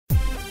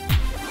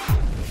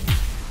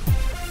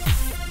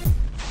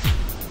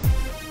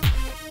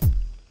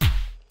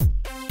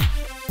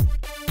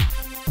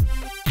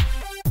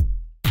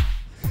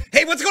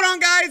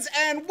guys,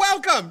 and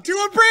welcome to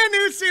a brand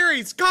new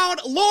series called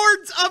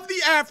Lords of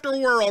the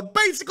Afterworld.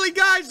 Basically,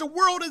 guys, the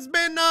world has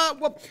been,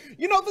 well,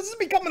 you know, this is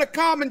becoming a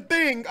common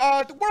thing.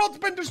 The world's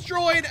been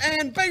destroyed,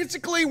 and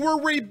basically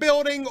we're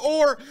rebuilding,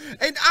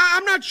 and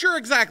I'm not sure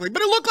exactly,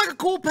 but it looked like a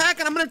cool pack,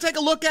 and I'm going to take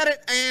a look at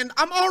it, and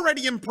I'm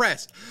already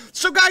impressed.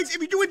 So, guys,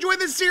 if you do enjoy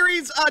this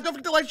series, don't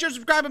forget to like, share,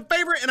 subscribe, and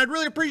favorite, and I'd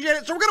really appreciate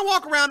it. So we're going to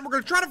walk around, we're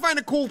going to try to find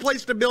a cool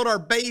place to build our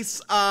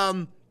base,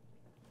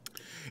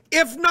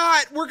 if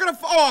not, we're gonna,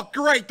 oh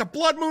great, the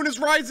blood moon is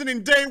rising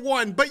in day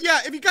one. But yeah,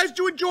 if you guys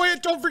do enjoy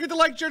it, don't forget to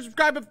like, share,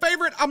 subscribe, and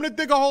favorite. I'm gonna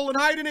dig a hole and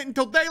hide in it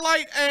until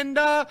daylight, and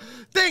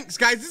thanks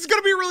guys, this is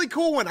gonna be a really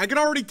cool one, I can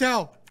already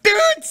tell.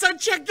 Dude, so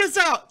check this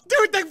out.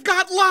 Dude, they've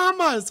got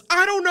llamas.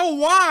 I don't know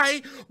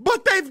why,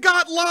 but they've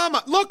got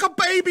llama. Look, a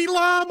baby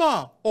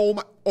llama.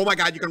 Oh my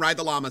God, you can ride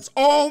the llamas.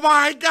 Oh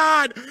my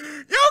God,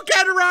 you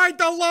can ride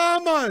the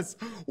llamas.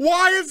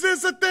 Why is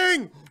this a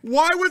thing?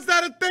 Why was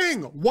that a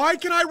thing? Why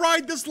can I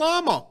ride this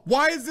llama?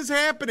 Why is this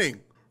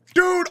happening?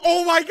 Dude,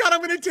 oh my God,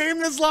 I'm gonna tame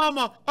this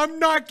llama. I'm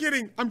not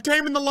kidding. I'm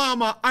taming the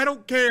llama. I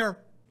don't care.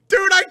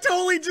 Dude, I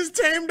totally just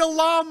tamed a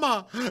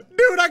llama.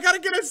 Dude, I gotta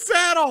get a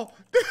saddle.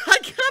 Dude, I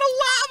got a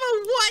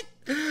llama. What?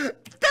 Dude,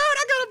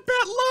 I got a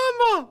pet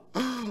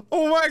llama.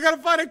 Oh my, I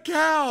gotta find a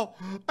cow.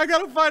 I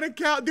gotta find a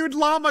cow. Dude,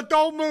 llama,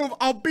 don't move.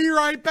 I'll be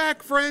right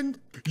back, friend.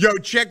 Yo,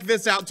 check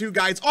this out too,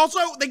 guys. Also,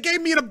 they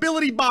gave me an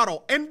ability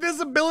bottle. And this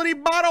ability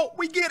bottle,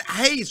 we get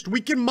haste. We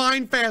can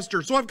mine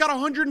faster. So I've got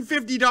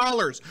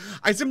 $150.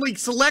 I simply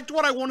select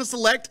what I want to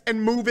select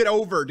and move it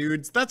over,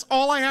 dudes. That's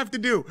all I have to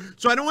do.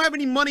 So I don't have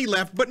any money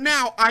left, but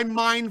now I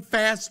mine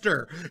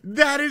faster.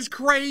 That is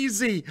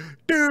crazy.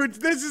 Dudes,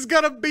 this is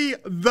gonna be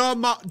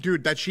the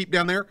dude, that sheep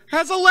down there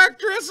has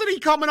electricity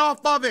coming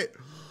off of it.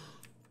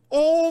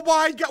 Oh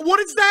my God, what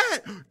is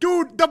that?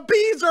 Dude, the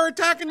bees are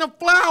attacking the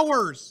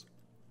flowers.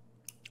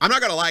 I'm not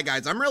gonna lie,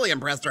 guys. I'm really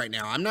impressed right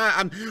now.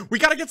 We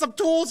gotta get some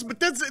tools, but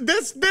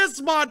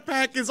this mod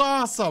pack is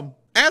awesome.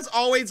 As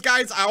always,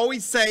 guys, I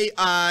always say,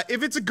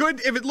 if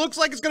it looks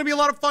like it's gonna be a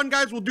lot of fun,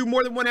 guys, we'll do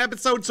more than one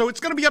episode. So it's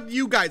gonna be up to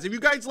you guys. If you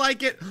guys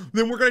like it,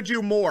 then we're gonna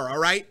do more. All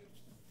right.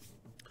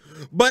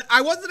 But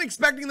I wasn't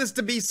expecting this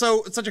to be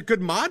such a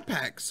good mod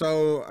pack.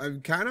 So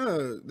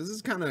this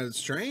is kind of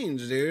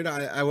strange, dude.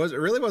 I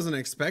really wasn't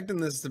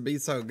expecting this to be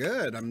so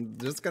good. I'm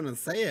just gonna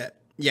say it.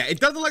 Yeah, it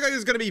doesn't look like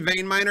it's going to be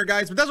vein miner,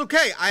 guys, but that's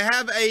okay. I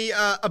have a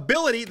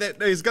ability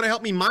that is going to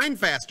help me mine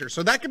faster,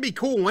 so that could be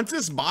cool once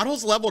this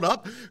bottle's leveled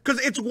up, because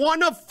it's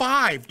 1 of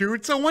 5,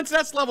 dude. So once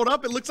that's leveled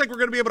up, it looks like we're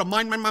going to be able to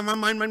mine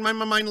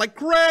like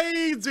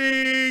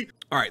crazy.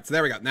 All right, so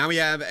there we go. Now we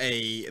have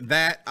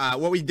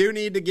what we do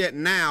need to get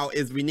now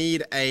is we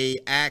need a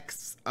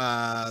axe.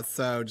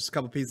 So just a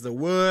couple pieces of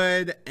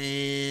wood,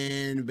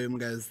 and boom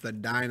goes the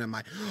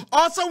dynamite.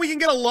 Also, we can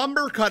get a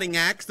lumber cutting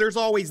axe. There's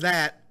always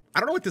that. I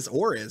don't know what this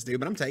ore is,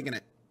 dude, but I'm taking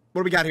it.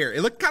 What do we got here?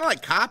 It looked kind of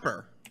like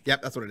copper.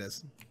 Yep, that's what it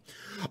is.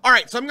 All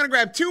right, so I'm going to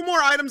grab 2 more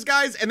items,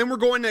 guys, and then we're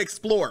going to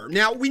explore.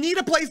 Now, we need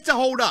a place to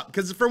hold up,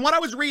 because from what I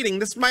was reading,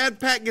 this mod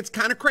pack gets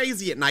kind of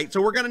crazy at night,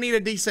 so we're going to need a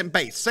decent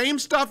base. Same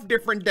stuff,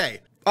 different day.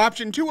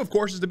 Option 2, of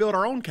course, is to build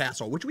our own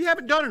castle, which we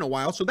haven't done in a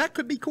while, so that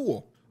could be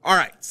cool. All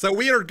right, so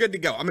we are good to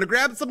go. I'm going to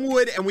grab some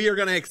wood, and we are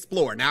going to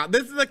explore. Now,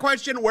 this is the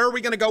question, where are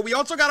we going to go? We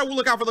also got to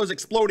look out for those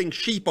exploding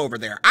sheep over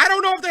there. I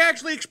don't know if they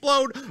actually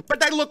explode, but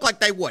they look like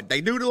they would. They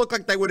do look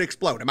like they would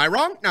explode. Am I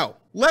wrong? No.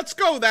 Let's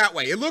go that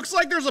way. It looks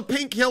like there's a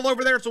pink hill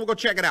over there, so we'll go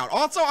check it out.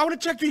 Also, I want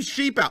to check these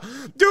sheep out.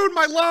 Dude,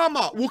 my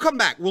llama. We'll come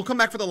back. We'll come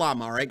back for the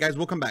llama, all right, guys?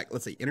 We'll come back.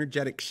 Let's see.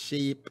 Energetic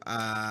sheep.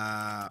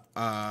 Okay,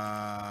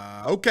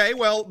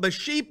 well, the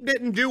sheep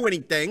didn't do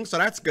anything, so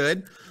that's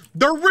good.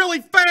 They're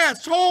really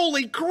fast.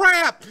 Holy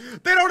crap.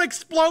 They don't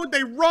explode.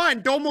 They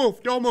run. Don't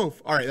move. Don't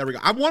move. All right, there we go.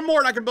 I have one more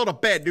and I can build a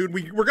bed, dude.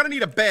 We're going to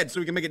need a bed so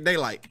we can make it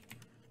daylight.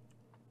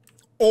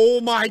 Oh,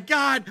 my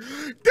God.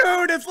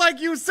 Dude, it's like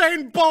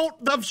Usain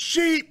Bolt of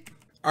sheep.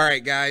 All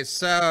right, guys.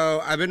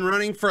 So I've been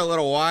running for a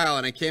little while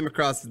and I came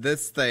across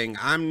this thing.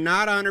 I'm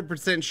not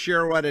 100%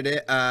 sure what it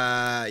is.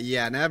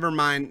 Yeah, never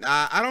mind.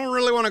 I don't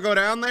really want to go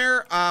down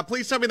there.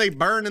 Please tell me they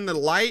burn in the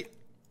light.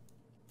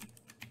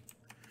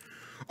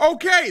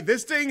 Okay,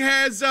 this thing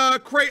has, oh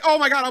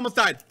my God, I almost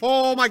died.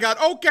 Oh my God,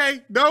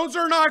 okay, those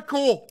are not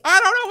cool. I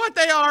don't know what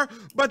they are,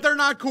 but they're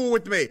not cool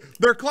with me.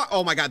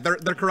 Oh my God,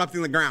 they're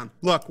corrupting the ground.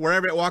 Look,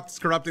 wherever it walks, it's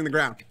corrupting the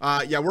ground.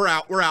 Yeah, we're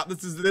out.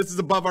 This is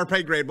above our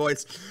pay grade,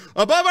 boys.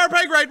 Above our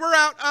pay grade, we're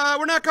out.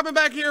 We're not coming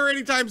back here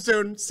anytime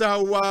soon,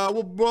 so,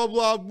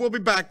 we'll be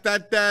back.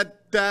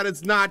 That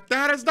is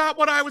not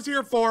what I was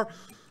here for.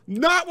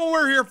 Not what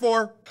we're here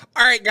for.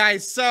 All right,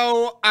 guys,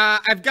 so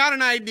I've got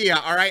an idea,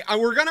 all right?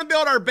 We're going to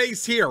build our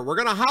base here. We're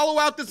going to hollow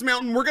out this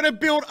mountain. We're going to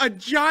build a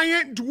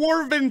giant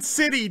dwarven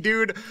city,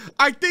 dude.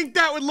 I think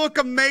that would look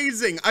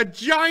amazing. A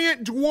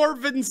giant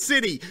dwarven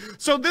city.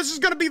 So this is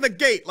going to be the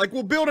gate. Like,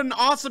 we'll build an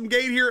awesome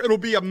gate here. It'll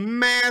be a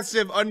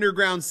massive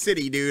underground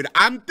city, dude.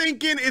 I'm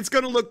thinking it's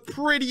going to look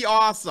pretty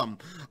awesome.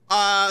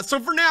 So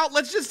for now,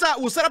 let's just,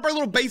 we'll set up our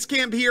little base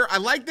camp here. I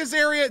like this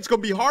area. It's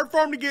going to be hard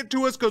for them to get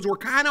to us because we're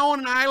kind of on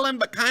an island,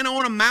 but kind of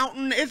on a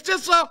mountain. It's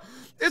just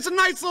it's a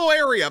nice little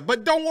area,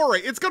 but don't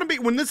worry. It's going to be,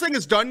 when this thing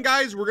is done,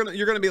 guys, you're going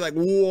to be like,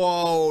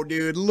 whoa,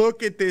 dude,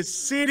 look at this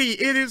city.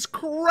 It is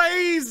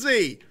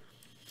crazy.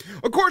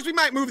 Of course, we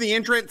might move the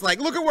entrance. Like,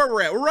 look at where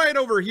we're at. We're right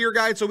over here,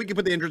 guys, so we can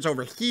put the entrance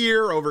over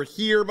here,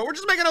 but we're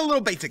just making a little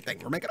basic thing.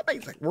 We're making a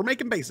basic. We're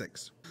making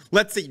basics.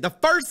 Let's see. The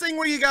first thing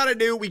we got to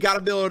do, we got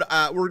to build,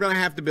 we're going to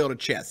have to build a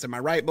chest. Am I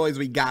right, boys?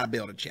 We got to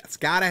build a chest.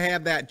 Got to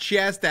have that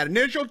chest. That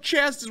initial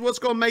chest is what's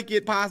going to make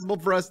it possible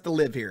for us to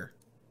live here.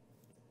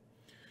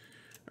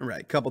 All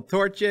right, couple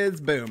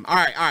torches, boom. All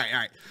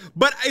right.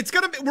 But it's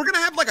gonna be, we're gonna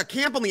have like a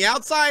camp on the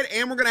outside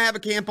and we're gonna have a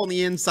camp on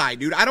the inside,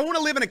 dude. I don't want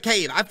to live in a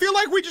cave. I feel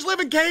like we just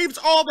live in caves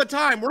all the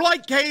time. We're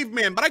like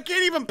cavemen, but I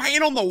can't even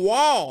paint on the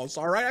walls,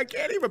 all right? I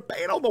can't even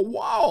paint on the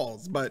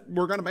walls, but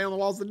we're gonna paint on the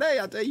walls today,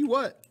 I'll tell you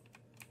what.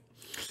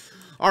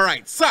 All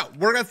right, so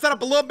we're gonna set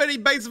up a little bitty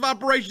base of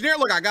operation here.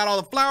 Look, I got all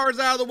the flowers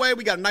out of the way.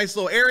 We got a nice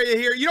little area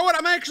here. You know what?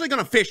 I'm actually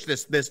gonna fish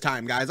this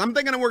time, guys. I'm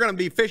thinking we're gonna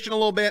be fishing a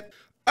little bit.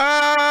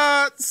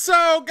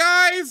 So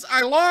guys,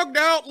 I logged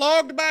out,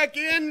 logged back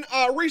in,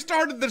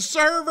 restarted the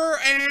server,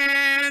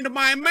 and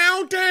my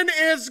mountain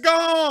is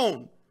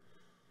gone.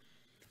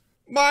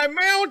 My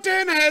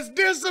mountain has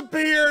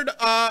disappeared,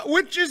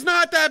 which is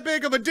not that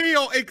big of a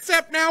deal,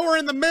 except now we're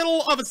in the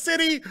middle of a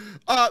city.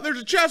 There's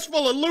a chest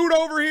full of loot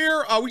over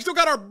here. We still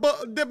got our,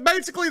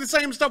 basically the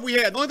same stuff we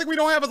had. The only thing we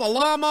don't have is a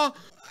llama.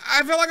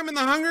 I feel like I'm in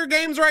the Hunger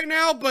Games right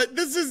now, but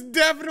this is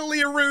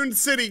definitely a ruined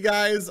city,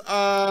 guys.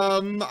 I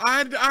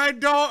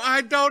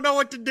don't know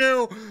what to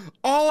do.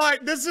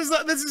 This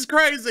is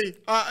crazy.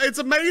 It's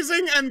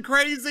amazing and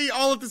crazy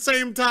all at the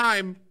same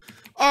time.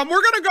 We're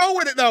gonna go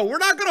with it though. We're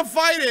not gonna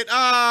fight it.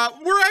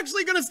 We're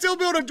actually gonna still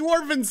build a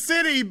dwarven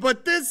city,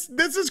 but this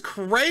is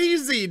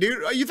crazy,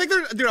 dude. You think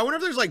dude, I wonder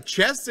if there's like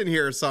chests in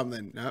here or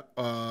something.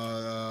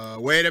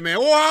 Wait a minute.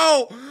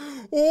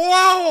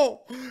 Whoa,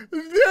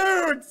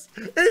 dudes,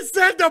 it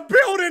said the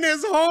building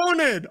is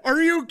haunted.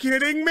 Are you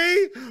kidding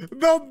me?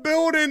 The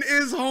building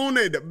is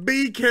haunted.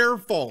 Be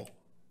careful.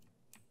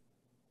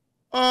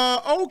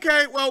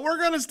 Okay, well, we're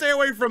gonna stay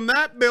away from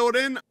that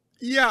building.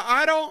 Yeah,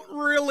 I don't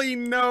really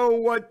know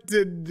what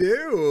to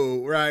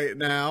do right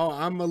now.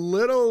 I'm a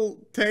little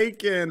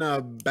taken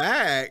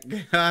aback.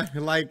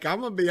 Like, I'm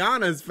gonna be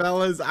honest,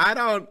 fellas. I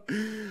don't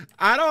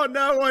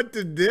know what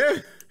to do.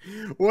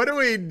 What do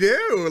we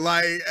do?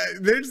 Like,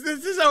 this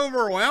is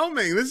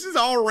overwhelming. This is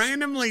all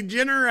randomly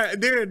generated.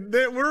 Dude,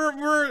 we're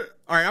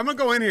all right, I'm gonna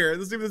go in here.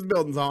 Let's see if this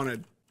building's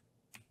haunted.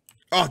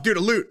 Oh, dude,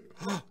 a loot.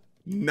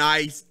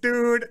 Nice,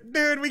 dude,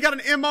 we got an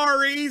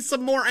MRE,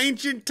 some more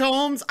ancient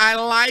tomes. I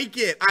like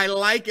it.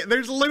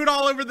 There's loot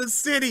all over the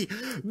city.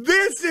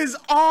 This is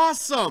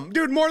awesome,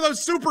 dude. More of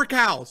those super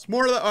cows,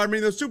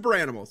 those super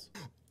animals.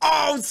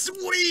 Oh,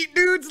 sweet,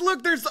 dudes.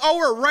 Look, there's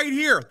ore right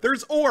here.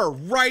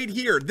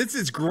 This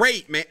is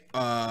great, man.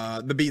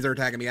 The bees are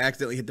attacking me. I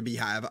accidentally hit the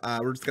beehive.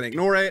 We're just gonna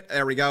ignore it.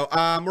 There we go.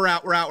 We're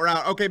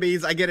out. Okay,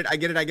 bees, I get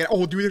it.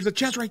 Oh, dude, there's a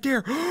chest right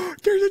there.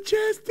 There's a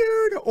chest,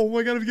 dude. Oh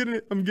my God,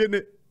 I'm getting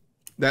it.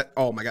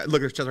 Oh my God,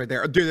 look, there's a chest right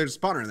there. Dude, there's a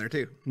spawner in there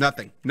too.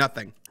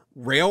 Nothing.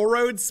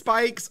 Railroad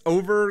spikes,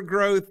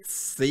 overgrowth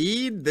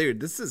seed. Dude,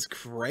 this is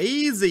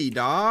crazy,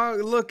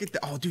 dog. Look at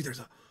oh, dude,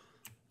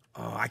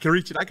 oh, I can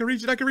reach it. Give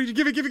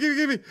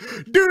me.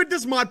 Dude,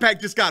 this mod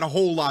pack just got a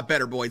whole lot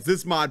better, boys.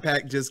 This mod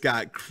pack just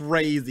got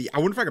crazy. I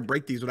wonder if I can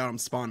break these without them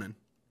spawning.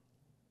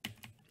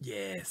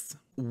 Yes.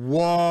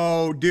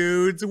 Whoa,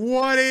 dudes,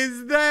 what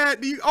is that?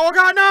 Oh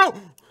God, no.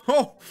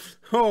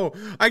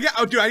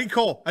 Dude, I need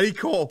coal.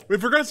 If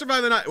we're gonna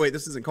survive the night, wait,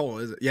 this isn't coal,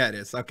 is it? Yeah, it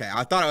is. Okay,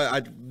 I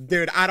thought,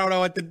 dude, I don't know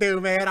what to do,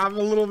 man. I'm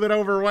a little bit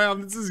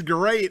overwhelmed. This is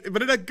great,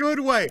 but in a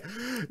good way.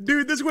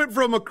 Dude, this went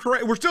from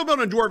we're still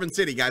building a dwarven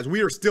city, guys.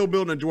 We are still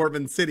building a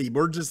dwarven city.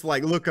 We're just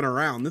like looking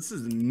around. This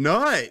is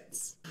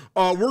nuts.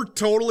 We're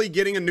totally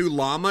getting a new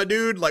llama,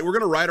 dude. Like, we're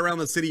gonna ride around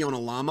the city on a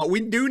llama.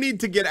 We do need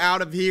to get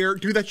out of here.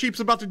 Dude, that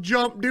sheep's about to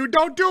jump, dude.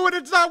 Don't do it.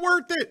 It's not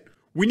worth it.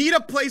 We need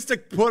a place to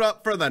put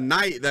up for the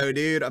night, though,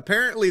 dude.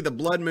 Apparently, the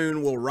blood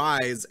moon will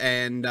rise,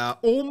 and,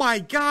 oh my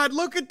God,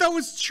 look at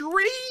those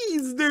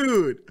trees,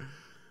 dude.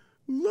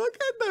 Look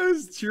at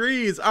those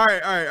trees. All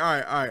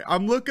right.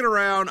 I'm looking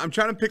around. I'm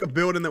trying to pick a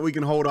building that we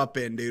can hold up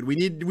in, dude.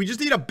 We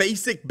just need a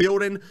basic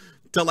building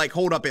to, like,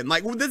 hold up in.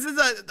 Like, this is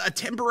a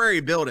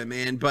temporary building,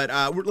 man. But,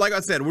 like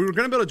I said, we were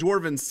going to build a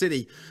dwarven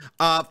city.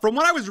 From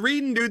what I was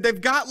reading, dude, they've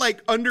got,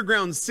 like,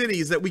 underground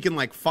cities that we can,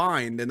 like,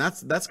 find. And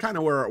that's kind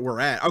of where we're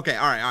at. Okay,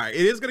 all right.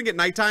 It is going to get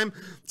nighttime.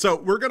 So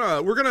we're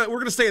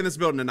gonna stay in this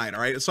building tonight,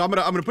 all right? So I'm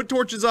gonna put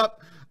torches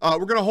up. We're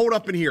going to hold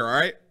up in here, all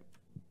right?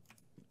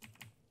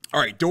 All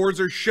right, doors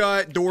are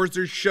shut.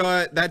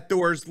 That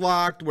door's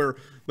locked. Let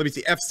me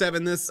see,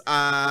 F7 this.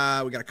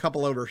 We got a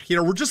couple over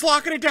here. We're just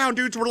locking it down,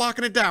 dudes. We're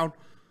locking it down.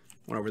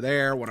 One over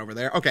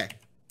there. Okay.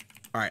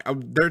 All right.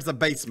 There's a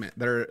basement.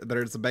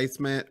 There's a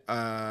basement.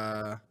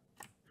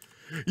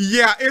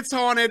 Yeah, it's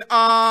haunted.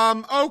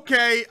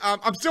 Okay.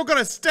 I'm still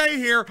gonna stay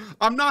here.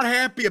 I'm not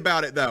happy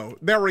about it though.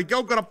 There we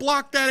go. Gonna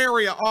block that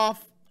area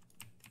off.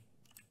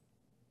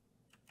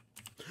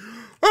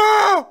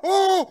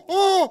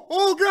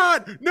 Oh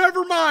God,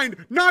 never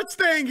mind. Not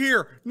staying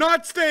here.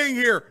 Not staying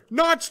here.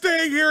 Not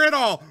staying here at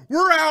all.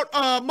 We're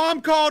out.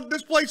 Mom called.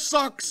 This place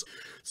sucks.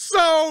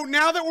 So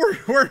now that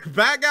we're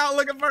back out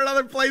looking for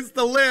another place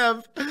to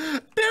live, dude,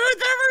 there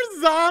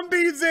were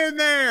zombies in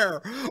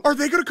there. Are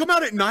they gonna come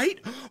out at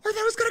night? Are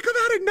those gonna come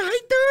out at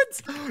night,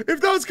 dudes?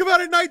 If those come out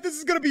at night, this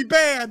is gonna be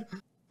bad.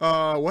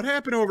 What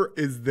happened over?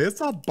 Is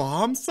this a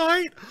bomb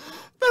site?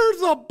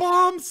 There's a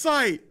bomb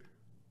site.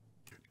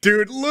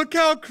 Dude, look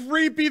how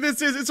creepy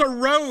this is. It's a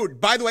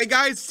road, by the way,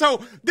 guys.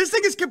 So this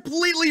thing is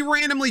completely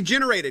randomly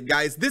generated,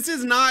 guys. This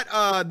is not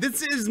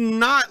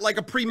like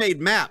a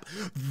pre-made map.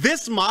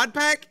 This mod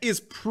pack is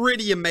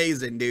pretty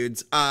amazing,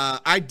 dudes. Oh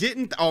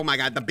my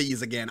God, the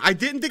bees again. I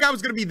didn't think I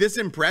was gonna be this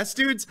impressed,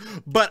 dudes,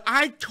 but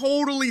I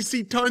totally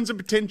see tons of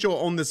potential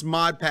on this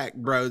mod pack,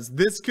 bros.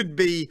 This could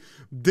be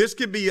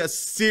a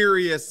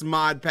serious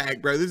mod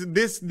pack, bro.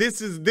 This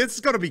is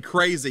gonna be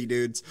crazy,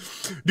 dudes.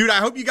 Dude, I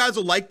hope you guys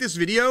will like this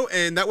video,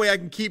 and that way I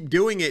can keep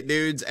doing it,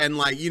 dudes, and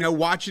like, you know,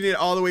 watching it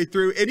all the way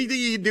through. Anything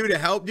you can do to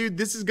help, dude,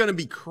 this is gonna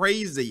be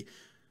crazy.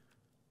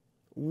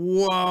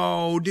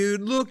 Whoa,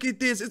 dude, look at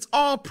this. It's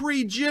all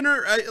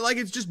like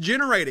it's just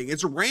generating.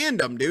 It's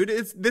random, dude.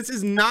 This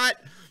is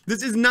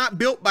not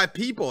built by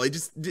people.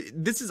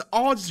 This is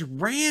all just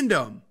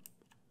random.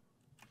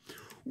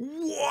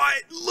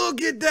 What?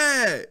 Look at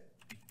that.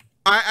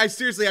 I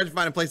seriously have to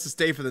find a place to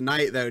stay for the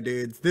night though,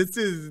 dudes. This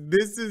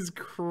is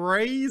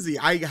crazy.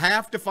 I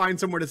have to find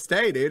somewhere to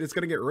stay, dude. It's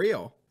gonna get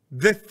real.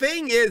 The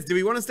thing is, do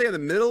we want to stay in the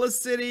middle of the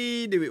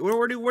city?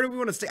 Where do we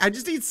want to stay? I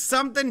just need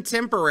something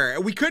temporary.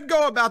 We could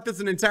go about this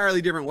an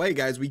entirely different way,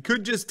 guys. We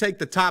could just take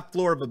the top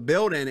floor of a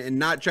building and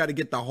not try to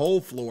get the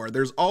whole floor.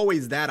 There's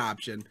always that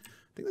option.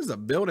 I think there's a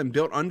building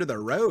built under the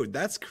road.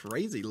 That's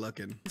crazy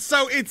looking.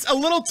 So it's a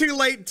little too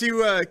late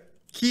to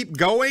keep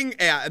going.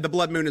 Yeah, the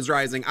blood moon is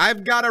rising.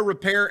 I've got to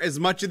repair as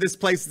much of this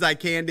place as I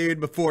can, dude,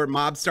 before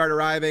mobs start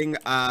arriving.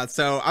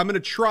 So I'm gonna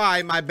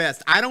try my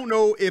best. I don't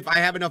know if I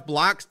have enough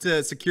blocks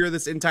to secure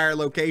this entire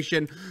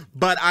location,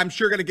 but I'm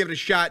sure gonna give it a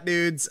shot,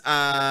 dudes.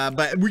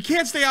 But we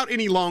can't stay out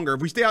any longer.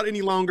 If we stay out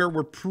any longer,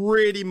 we're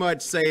pretty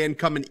much saying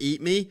come and eat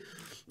me.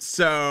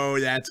 So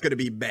that's gonna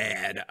be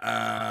bad.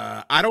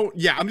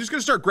 I'm just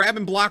gonna start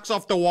grabbing blocks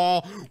off the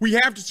wall. We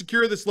have to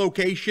secure this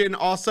location.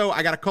 Also,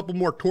 I got a couple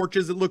more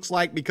torches, it looks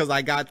like, because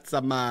I got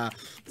some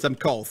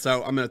coal.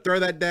 So I'm gonna throw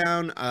that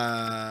down.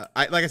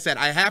 Like I said,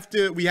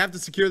 we have to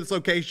secure this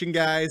location,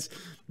 guys,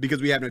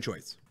 because we have no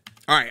choice.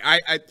 All right,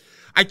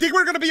 I think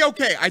we're gonna be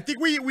okay. I think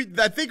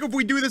if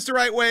we do this the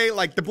right way,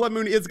 like the blood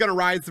moon is gonna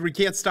rise, so we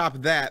can't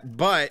stop that.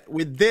 But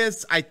with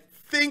this, I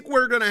think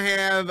we're gonna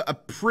have a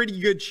pretty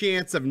good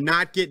chance of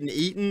not getting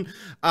eaten.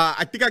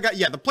 I think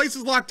the place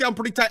is locked down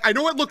pretty tight. I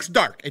know it looks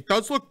dark. It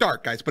does look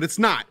dark, guys, but it's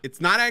not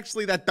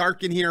actually that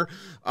dark in here,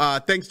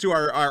 thanks to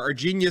our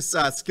genius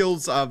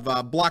skills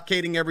of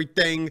blockading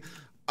everything.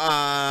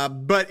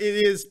 But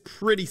it is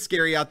pretty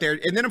scary out there.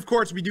 And then of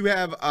course we do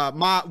have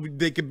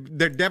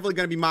they're definitely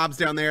going to be mobs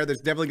down there.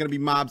 There's definitely going to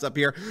be mobs up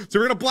here. So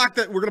we're going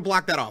to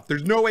block that off.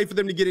 There's no way for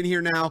them to get in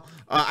here now.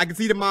 I can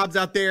see the mobs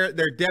out there.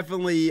 They're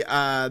definitely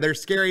they're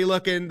scary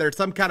looking. They're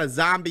some kind of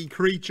zombie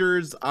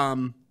creatures.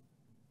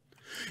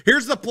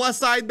 Here's the plus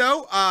side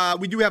though.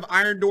 We do have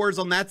iron doors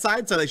on that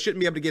side, so they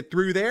shouldn't be able to get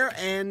through there.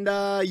 And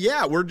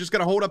yeah, we're just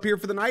going to hold up here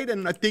for the night,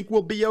 and I think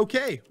we'll be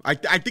okay. I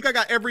think I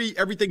got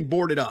everything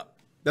boarded up.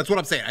 That's what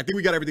I'm saying. I think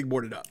we got everything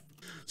boarded up.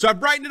 So I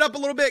brightened it up a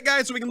little bit,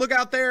 guys, so we can look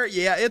out there.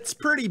 Yeah, it's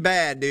pretty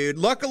bad, dude.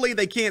 Luckily,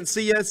 they can't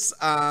see us.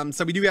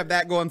 So we do have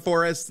that going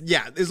for us.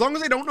 Yeah, as long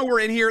as they don't know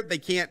we're in here,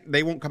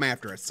 they won't come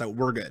after us. So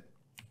we're good.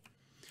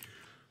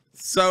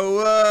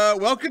 So,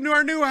 welcome to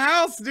our new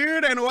house,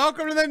 dude, and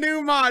welcome to the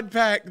new mod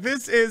pack.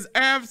 This is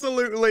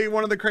absolutely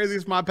one of the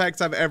craziest mod packs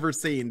I've ever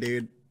seen,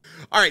 dude.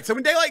 All right, so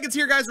when daylight gets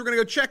here, guys, we're gonna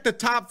go check the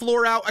top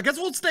floor out. I guess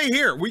we'll stay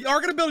here. We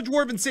are gonna build a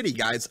dwarven city,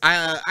 guys.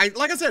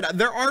 Like I said,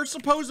 there are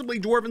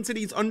supposedly dwarven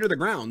cities under the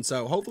ground,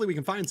 so hopefully we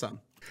can find some.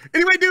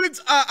 Anyway,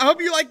 dudes, I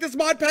hope you like this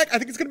mod pack. I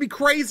think it's gonna be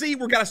crazy.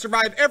 We're gonna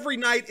survive every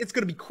night. It's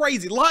gonna be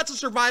crazy. Lots of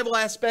survival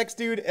aspects,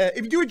 dude.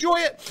 If you do enjoy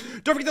it,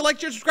 don't forget to like,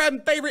 share, subscribe,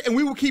 and favorite, and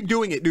we will keep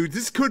doing it, dude.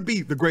 This could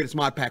be the greatest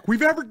mod pack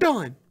we've ever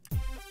done.